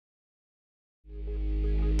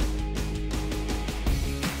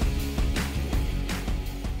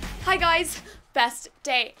Hi guys, best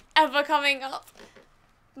day ever coming up.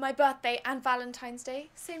 My birthday and Valentine's Day,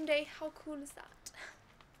 same day, how cool is that?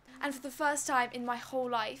 And for the first time in my whole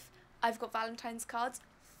life, I've got Valentine's cards,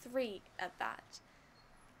 3 at that.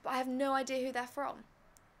 But I have no idea who they're from.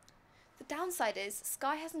 The downside is,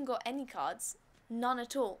 Sky hasn't got any cards, none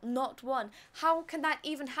at all, not one. How can that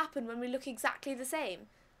even happen when we look exactly the same?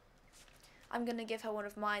 I'm going to give her one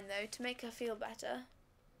of mine though, to make her feel better.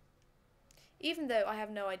 Even though I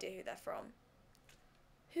have no idea who they're from.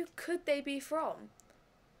 Who could they be from?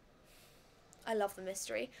 I love the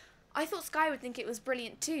mystery. I thought Sky would think it was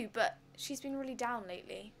brilliant too, but she's been really down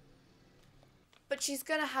lately. But she's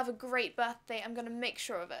going to have a great birthday. I'm going to make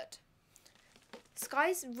sure of it.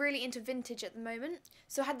 Sky's really into vintage at the moment,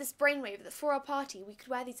 so I had this brainwave that for our party we could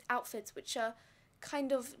wear these outfits which are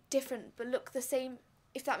kind of different but look the same,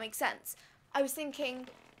 if that makes sense. I was thinking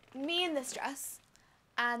me in this dress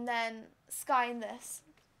and then Sky in this.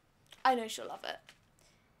 I know she'll love it.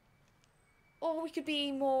 Or we could be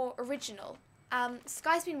more original.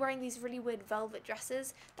 Sky's been wearing these really weird velvet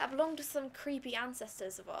dresses that belong to some creepy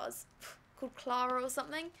ancestors of ours, called Clara or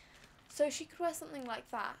something. So she could wear something like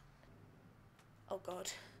that. Oh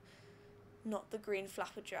god, not the green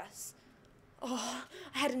flapper dress. Oh,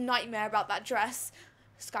 I had a nightmare about that dress.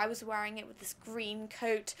 Sky was wearing it with this green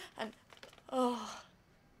coat and oh.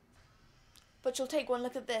 But she'll take one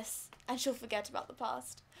look at this and she'll forget about the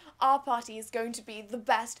past. Our party is going to be the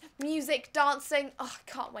best. Music, dancing, oh,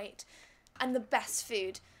 I can't wait. And the best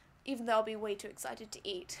food, even though I'll be way too excited to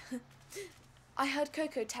eat. I heard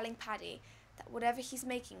Coco telling Paddy that whatever he's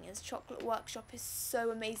making in his chocolate workshop is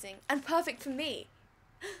so amazing and perfect for me.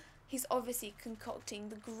 He's obviously concocting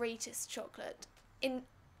the greatest chocolate in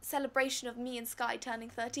celebration of me and Sky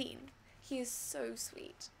turning 13. He is so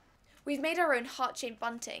sweet. We've made our own heart-shaped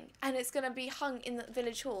bunting and it's going to be hung in the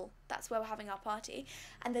village hall. That's where we're having our party.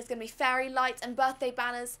 And there's going to be fairy lights and birthday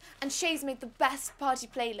banners, and Shay's made the best party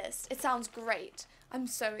playlist. It sounds great. I'm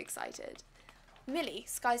so excited. Millie,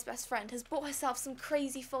 Sky's best friend, has bought herself some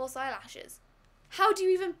crazy false eyelashes. How do you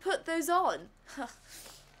even put those on?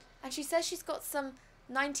 And she says she's got some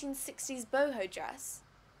 1960s boho dress.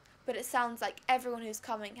 But it sounds like everyone who's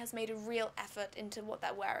coming has made a real effort into what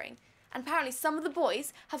they're wearing. And apparently some of the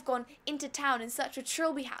boys have gone into town in search of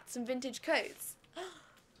trilby hats and vintage coats.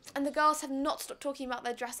 And the girls have not stopped talking about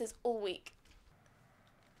their dresses all week.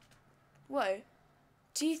 Whoa.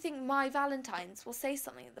 Do you think my Valentines will say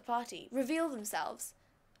something at the party? Reveal themselves?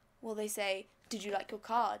 Will they say, "Did you like your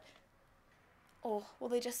card?" Or will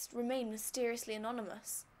they just remain mysteriously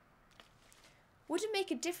anonymous? Would it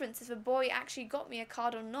make a difference if a boy actually got me a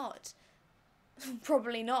card or not?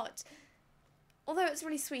 Probably not. Although it's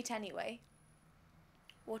really sweet anyway.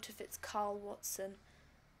 What if it's Carl Watson?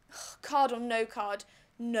 Card or no card?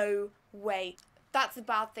 No way. That's the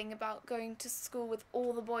bad thing about going to school with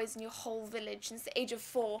all the boys in your whole village since the age of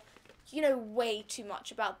 4. You know way too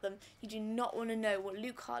much about them. You do not want to know what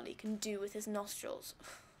Luke Harley can do with his nostrils.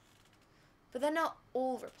 But they're not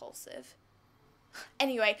all repulsive.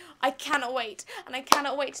 Anyway, I cannot wait. And I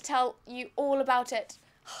cannot wait to tell you all about it.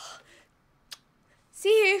 See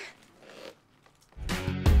you!